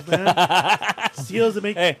dangerous man? Skills that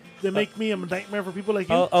make me a nightmare for people like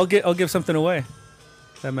you? I'll give something away.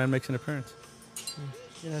 That man makes an appearance.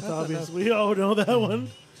 Yeah, it's obvious. We all know that one.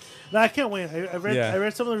 No, I can't wait. I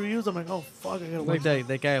read some of the reviews. I'm like, oh fuck, I gotta Like watch.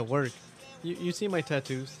 that guy at work. You see my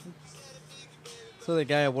tattoos? So the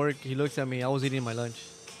guy at work, he looks at me. I was eating my lunch.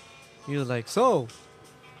 He was like, "So,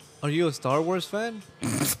 are you a Star Wars fan?"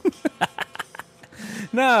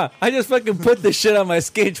 Nah, I just fucking put this shit on my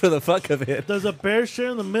skate for the fuck of it. Does a bear share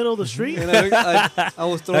in the middle of the street? And I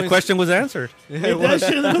was throwing That question was answered. Yeah, Hey, it that was.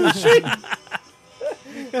 shit in the middle of the street.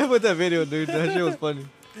 I put that video, dude. That shit was funny.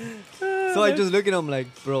 So I just look at him like,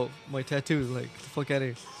 bro, my tattoo is like, the fuck out of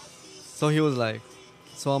here. So he was like,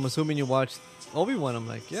 so I'm assuming you watched Obi-Wan. I'm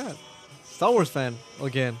like, yeah, Star Wars fan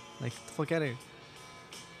again. Like, the fuck out of here.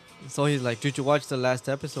 So he's like, did you watch the last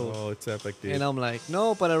episode? Oh, it's epic, dude. And I'm like,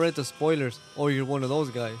 no, but I read the spoilers. Oh, you're one of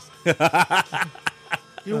those guys.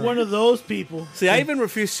 You're one of those people. See, I even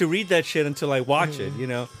refuse to read that shit until I watch it, you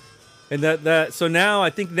know. And that so now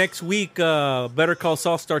I think next week Better Call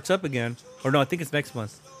Saul starts up again. Or no, I think it's next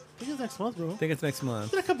month. I think it's next month, bro. I think it's next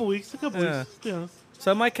month. In a couple weeks. Yeah. To be honest.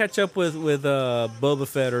 So I might catch up with Boba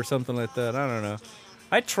Fett or something like that. I don't know.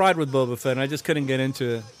 I tried with Boba Fett and I just couldn't get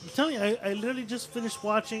into it. I'm telling you, I literally just finished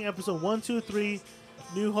watching episode 1, 2, 3,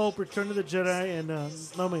 New Hope, Return of the Jedi, and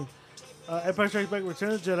Empire Strikes Back,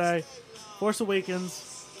 Return of the Jedi, Force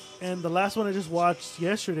Awakens, and the last one I just watched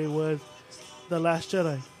yesterday was The Last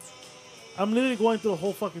Jedi. I'm literally going through the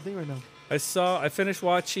whole fucking thing right now. I finished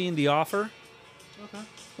watching The Offer, Okay.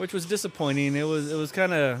 which was disappointing. It was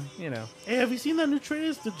kind of, you know. Hey, have you seen that new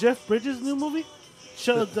trailer? The Jeff Bridges new movie?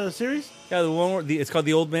 The series? Yeah, the one where it's called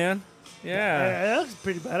The Old Man. Yeah. That looks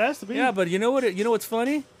pretty badass to me. Yeah, but you know what? You know what's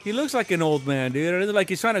funny? He looks like an old man, dude. It's like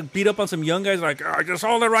he's trying to beat up on some young guys. Like, oh, just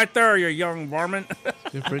hold it right there, you young varmint.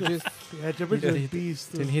 Jeff Bridges Yeah, Jeff Bridges is a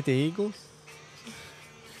beast. didn't hit the Eagles.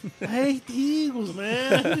 I hate the Eagles,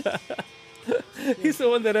 man. He's the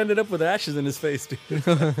one that ended up with ashes in his face, dude.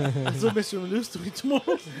 That's what Mr. Loose to me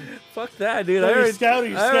tomorrow. Fuck that, dude. Oh, I you're already,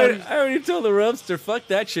 scouting, you're I already- scouting. I already told the Rubster, fuck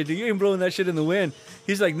that shit, dude. You ain't blowing that shit in the wind.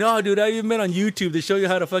 He's like, no, dude, I even been on YouTube to show you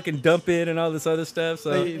how to fucking dump it and all this other stuff.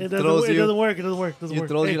 So Hey, It throws doesn't, you- it doesn't work. It doesn't work. It doesn't You work.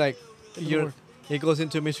 throws Hey, you like, doesn't you're. work. It goes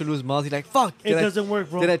into Mr. Lou's mouth. He's like, fuck. It doesn't work,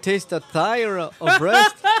 bro. Did I taste a thigh or a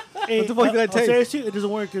breast? Hey, What the fuck did I taste? Seriously, it doesn't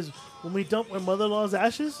work because when we dump my mother-in-law's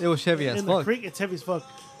ashes It was heavy as in the fuck. creek, it's heavy as fuck.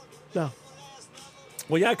 No.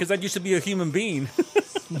 well, yeah, because that used to be a human being.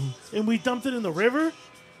 And we dumped it in the river.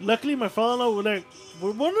 Luckily, my father-in-law were like,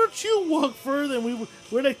 well, why don't you walk further? And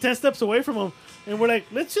we're like 10 steps away from him. And we're like,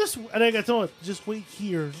 let's just, and I got told him, just wait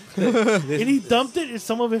here. And he dumped it, and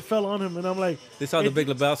some of it fell on him. And I'm like, They saw the It- Big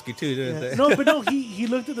Lebowski too, didn't yeah. they? No, but no, he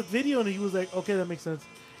looked at the video and he was like, okay, that makes sense.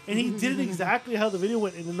 And he did it exactly how the video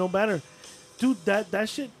went, and no matter. Dude, that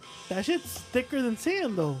shit's thicker than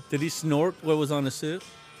sand, though. Did he snort what was on the suit?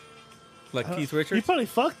 Like Keith He Richards? probably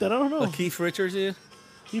fucked it. I don't know. Like Keith Richards, yeah?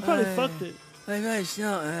 He probably fucked it. Like I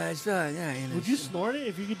snort, it's fine, yeah, you know. Would you snort it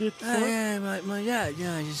if you could do it? Yeah,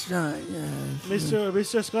 I just snort, yeah. Mr.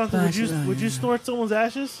 Sconson, would you snort someone's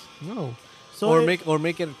ashes? No. So or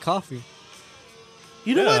make it coffee.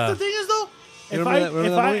 You know Yeah. what the thing is though? You remember that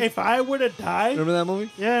movie? If I were to die, Remember that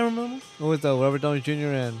movie? yeah, I remember. What was that? Robert Downey Jr.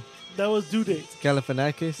 and That was Due Date.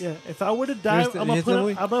 Galifianakis. Yeah, if I were to die, Here's the- I'm gonna here's put the it.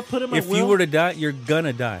 movie. I'm gonna put in my If will. you were to die, you're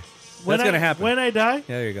gonna die. That's gonna happen. When I die, Yeah,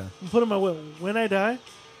 there you go. I'm putting my will. When I die, I'm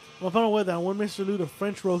gonna put my will that I want Mr. Lou to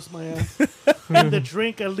French roast my ass and to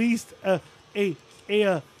drink at least an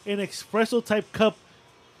espresso type cup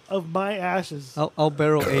of my ashes. I'll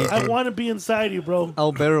barrel age I you. want to be inside you, bro.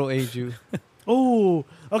 I'll barrel age you. Oh,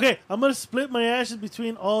 okay. I'm gonna split my ashes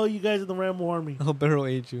between all you guys in the Rambo army. I'll barrel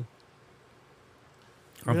age you.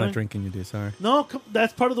 I'm Really? not drinking you, dude. Sorry. No,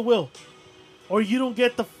 that's part of the will. Or you don't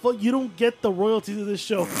get the royalties of this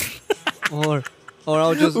show. Or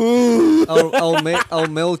I'll just I'll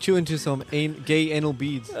melt you into some gay anal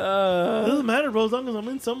beads. It doesn't matter, bro, as long as I'm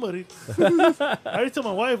in somebody. I already told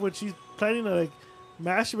my wife when she's planning to like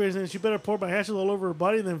masturbate, and she better pour my ashes all over her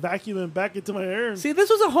body and then vacuum them back into my hair. And See, this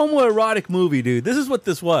was a homoerotic movie, dude. This is what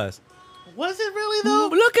this was. was it really though?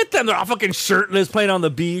 Look at them. They're all fucking shirtless playing on the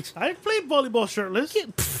beach. I played volleyball shirtless.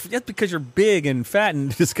 Pff, that's because you're big and fat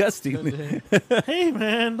and disgusting. Hey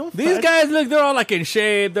man, don't These fat, guys, look, they're all like in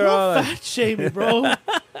shape. They're all don't like, fat shame me, bro.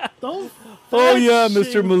 Don't. oh fat yeah, shame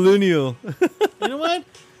Mr. me. Millennial. You know what?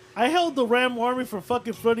 I held the Ram Army for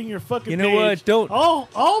fucking flooding your fucking. You know page. what? Don't-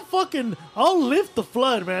 I'll lift the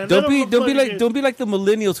flood, man. Don't be Don't like the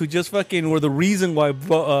millennials who just fucking were the reason why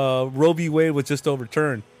Roe v. Wade was just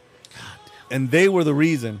overturned. And they were the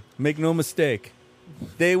reason. Make no mistake.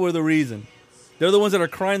 They were the reason. They're the ones that are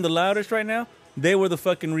crying the loudest right now. They were the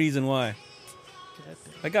fucking reason why.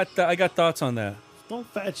 I got thoughts on that. Don't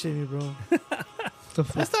fat shame me, bro.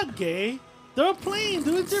 That's not gay. They're playing,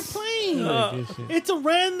 dude. They're playing. It's a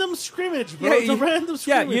random scrimmage, bro. It's a random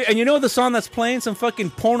yeah, scrimmage. and you know the song that's playing? Some fucking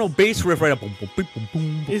porno bass riff right up. Boom, boom, boom, boom,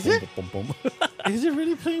 boom, Is boom, it? boom, boom. Is it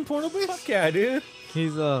really playing porno bass? Fuck yeah, dude.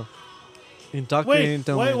 He's indoctrinating Wait,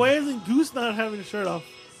 them. why isn't Goose not having a shirt off?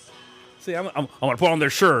 See, I'm gonna put on their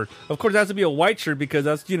shirt. Of course, it has to be a white shirt because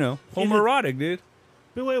that's homoerotic, dude.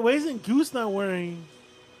 But wait, why isn't Goose not wearing?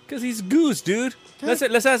 Because he's Goose, dude.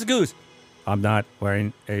 Let's ask Goose. I'm not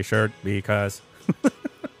wearing a shirt because.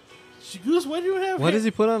 Goose, why do you have? Why does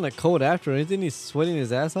he put on a coat after? Isn't he sweating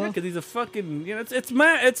his ass off? Because he's a fucking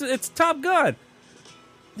it's Top Gun.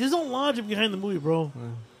 There's no logic behind the movie, bro.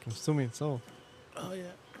 I'm assuming so. Oh yeah.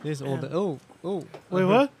 This old. Oh. Wait,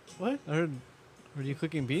 what? What? I heard. Are you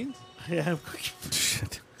cooking beans? Yeah, I'm cooking.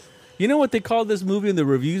 Shit. You know what they called this movie in the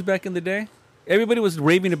reviews back in the day? Everybody was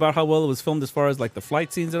raving about how well it was filmed as far as like the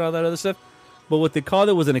flight scenes and all that other stuff. But what they called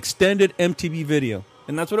it was an extended MTV video.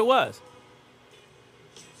 And that's what it was.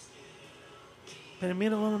 And it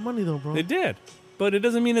made a lot of money though, bro. It did. But it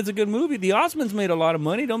doesn't mean it's a good movie. The Osmonds made a lot of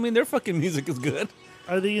money. Don't mean their fucking music is good.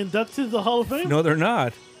 Are they inducted to the Hall of Fame? No, they're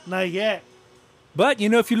not. Not yet. But,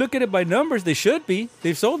 if you look at it by numbers, they should be.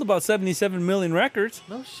 They've sold about 77 million records.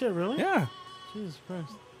 No shit, really? Yeah, Jesus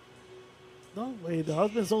Christ. No, wait, the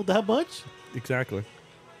husband sold that much? exactly.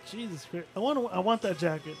 Jesus Christ. I want that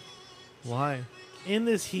jacket. Why? In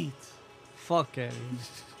this heat. Fuck it.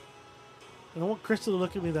 I don't want Crystal to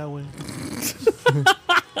look at me that way.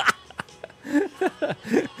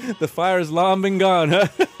 The fire's long been gone, huh?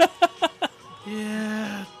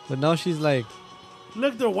 Yeah. But now she's like,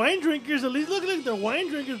 Look, they're wine drinkers. At least look like they're wine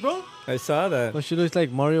drinkers, bro. I saw that. well, she looks like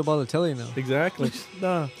Mario Balotelli now. Exactly.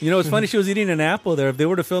 Nah. It's funny. She was eating an apple there. If they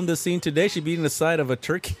were to film this scene today, she'd be eating the side of a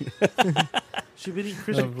turkey. She'd be eating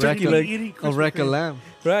Krispy A rack of- eating A rack of Kreme. lamb.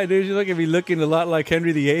 Right, dude. She's looking, be looking a lot like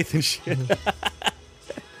Henry VIII and shit.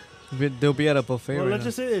 They'll be at a buffet Well, right let's now.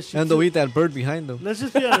 just say this. And they'll eat that bird behind them. Let's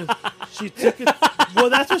just be honest. She took it. Well,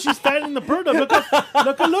 that's what she's fattening the bird up.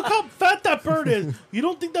 Look how fat that bird is. You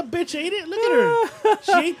don't think that bitch ate it? Look at her.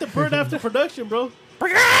 She ate the bird after production, bro.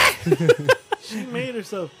 She made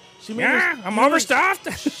herself. She made I'm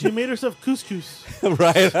overstuffed. She made herself couscous.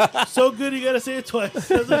 Right. So good, you gotta say it twice.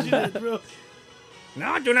 That's what she did, bro.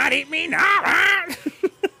 No, do not eat me now.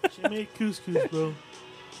 She made couscous, bro.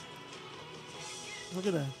 Look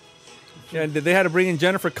at that. Yeah, they had to bring in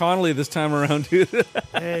Jennifer Connelly this time around, dude.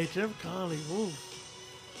 Hey, Jennifer Connelly. Ooh.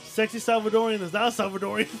 Sexy Salvadorian is not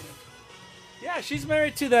Salvadorian. Yeah, she's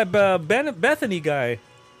married to that Bethany guy.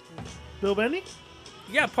 Bill Benny?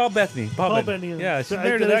 Yeah, Paul Bethany. Paul Benny. Yeah, she's Did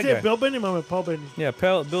married to I that say guy. Bill Benny, Mama? Paul Benny. Yeah,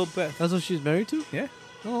 Bill Bethany. That's what she's married to? Yeah,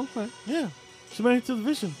 Oh, okay. Yeah. She's married to the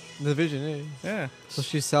Vision. The Vision, yeah. yeah. So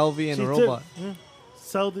she's Salvi and She a robot. Yeah.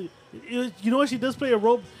 Saldi. You know what? She does play a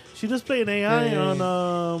robot. She does play an AI Yeah, yeah,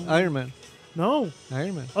 on. Iron Man. No.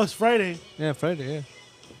 Iron Man. Oh, it's Friday. Yeah, Friday, yeah.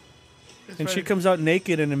 It's And she Friday. comes out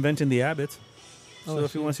naked and inventing the Abbots. So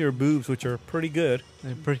if you want to see her boobs, which are pretty good,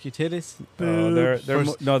 And perky titties. they're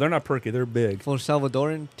First- no, they're not perky. They're big. For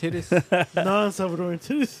Salvadoran titties. Non-Salvadoran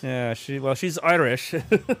titties. Yeah, she's Irish.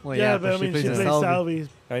 Well, Yeah, but I mean, she plays plays a Salvi. Salvi.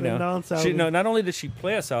 I know. Non-Salvi. Not only did she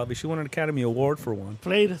play a Salvi, she won an Academy Award for one.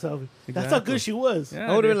 Played a Salvi. That's how Exactly. good she was.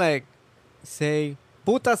 Yeah, I would have dude. been like, say,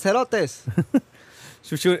 puta cerotes.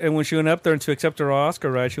 And when she went up there and to accept her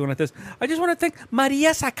Oscar, right, she went like this. I just want to thank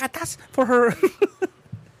Maria Zacatas for her.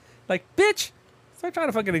 Like, bitch, start trying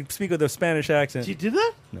to fucking speak with a Spanish accent. She did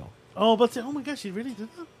that? No, Oh, but oh my gosh, she really did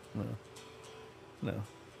that? no.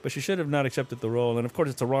 But she should have not accepted the role. And of course,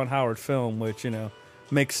 it's a Ron Howard film, which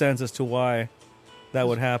makes sense as to why that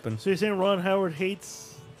would happen. So you're saying Ron Howard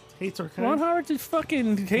hates her kind? Ron Howard's a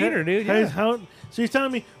fucking hater, dude. Hey, Yeah. So you're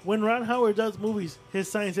telling me when Ron Howard does movies, his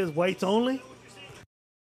sign says whites only?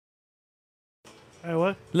 Hey,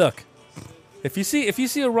 what? Look, if you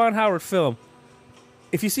see a Ron Howard film,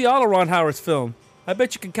 if you see all of Ron Howard's film, I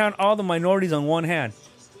bet you can count all the minorities on one hand.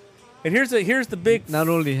 And here's the big. Not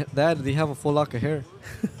only that, they have a full lock of hair.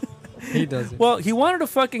 He does it. Well, he wanted to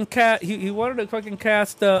fucking cast. He wanted to fucking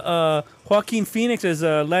cast Joaquin Phoenix as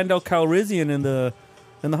Lando Calrissian in the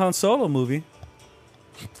Han Solo movie.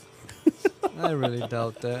 I really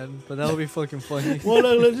doubt that, but that would be fucking funny. Well,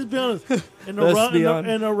 let's just be honest. In a, Let's Ron, be in, a, honest.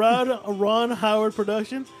 in a Ron Howard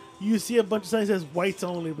production, you see a bunch of signs that says whites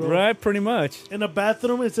only, bro. Right, pretty much. In a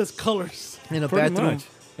bathroom, it says colors. In a Pretty bathroom, much.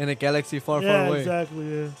 in a galaxy far, Yeah, far away.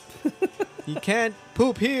 exactly. Yeah. You can't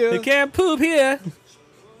poop here. They can't poop here.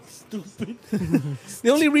 Stupid. The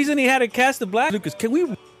only reason he had to cast the black Lucas, can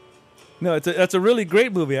we? No, that's a really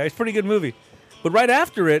great movie. It's a pretty good movie. But right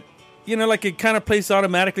after it, like it kind of plays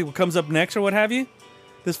automatically what comes up next or what have you.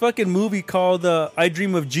 This fucking movie called I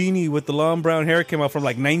Dream of Jeannie with the long brown hair came out from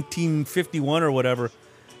like 1951 or whatever.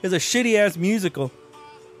 It's a shitty ass musical.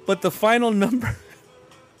 But the final number,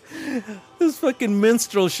 this fucking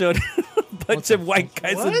minstrel showed a bunch of white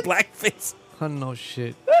guys in What? blackface. Oh, no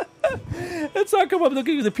shit. And so I come up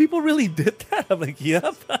looking, the people really did that? I'm like,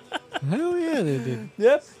 yep. Hell yeah, they did.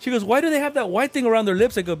 Yep. She goes, why do they have that white thing around their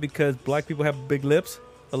lips? I go, because black people have big lips,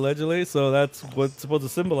 allegedly. So that's what's supposed to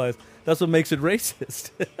symbolize. That's what makes it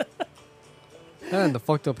racist. And the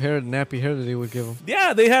fucked up hair, the nappy hair that they would give him.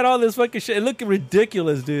 Yeah, they had all this fucking shit. It looked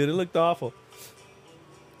ridiculous, dude. It looked awful.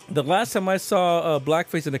 The last time I saw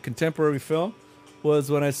blackface in a contemporary film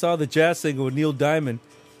was when I saw the jazz singer with Neil Diamond.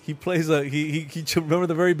 He plays he remember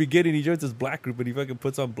the very beginning. He joins this black group and he fucking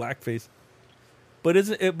puts on blackface. But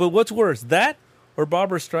what's worse, that or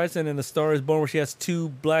Barbara Streisand in A Star Is Born, where she has two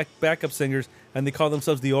black backup singers and they call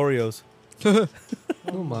themselves the Oreos. Oh,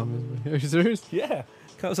 mom. Are you serious? Yeah,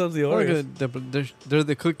 call themselves the Oh, Oreos. good. They're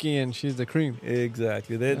the cookie and she's the cream.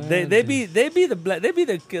 Exactly. They be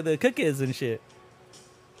the cookies and shit.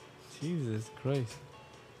 Jesus Christ.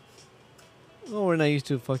 Oh, we're not used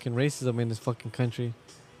to fucking racism in this fucking country.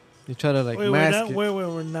 They try to mask it.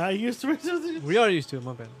 We're not used to racism? We are used to it,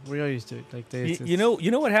 my bad. We are used to it. Like they, You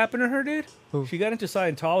know what happened to her, dude? Who? She got into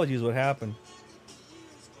Scientology is what happened.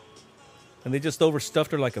 And they just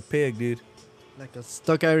overstuffed her like a pig, dude. like a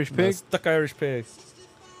stuck Irish A pig. stuck Irish pig.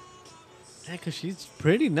 Yeah, cause she's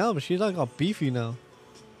pretty now, but she's like all beefy now.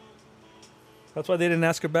 That's why they didn't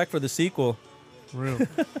ask her back for the sequel. Real.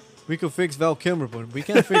 We could fix Val Kilmer, but we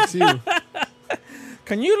can't fix you.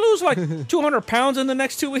 Can you lose like 200 pounds in the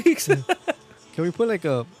next 2 weeks? Can we put like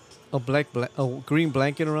a green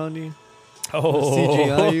blanket around you? Oh.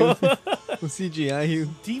 CGI you. We'll CGI you.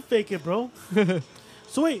 Deep fake it, bro.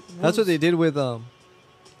 So wait. That's what they did with Darth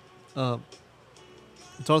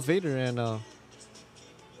Vader and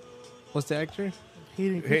what's the actor?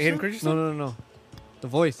 Hayden Hayden Christensen? Christensen? No. The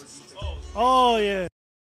voice. Oh, yeah.